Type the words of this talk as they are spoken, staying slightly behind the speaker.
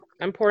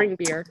I'm pouring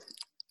beer.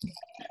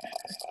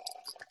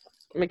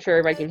 Make sure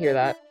everybody can hear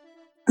that.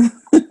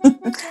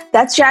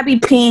 That's Jabby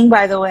peeing,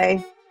 by the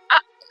way.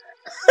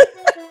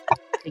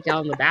 Take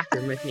y'all in the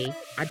bathroom with me.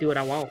 I do what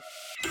I want.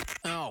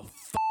 Oh,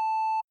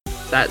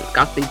 That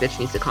gossipy bitch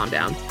needs to calm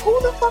down.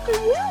 Who the fuck are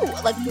you?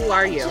 Like, Who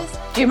are you?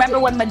 Do you remember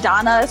when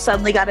Madonna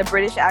suddenly got a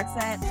British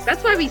accent?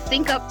 That's why we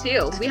sync up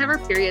too. We have our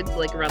periods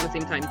like around the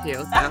same time too.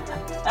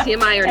 So.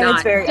 TMI or And not.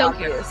 it's very Don't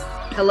care. obvious.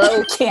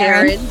 Hello,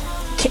 Karen.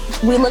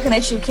 We looking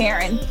at you,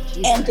 Karen.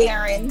 Jesus. And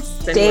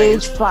Darren. Anyway.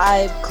 Stage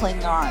 5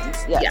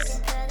 Klingons. Yes.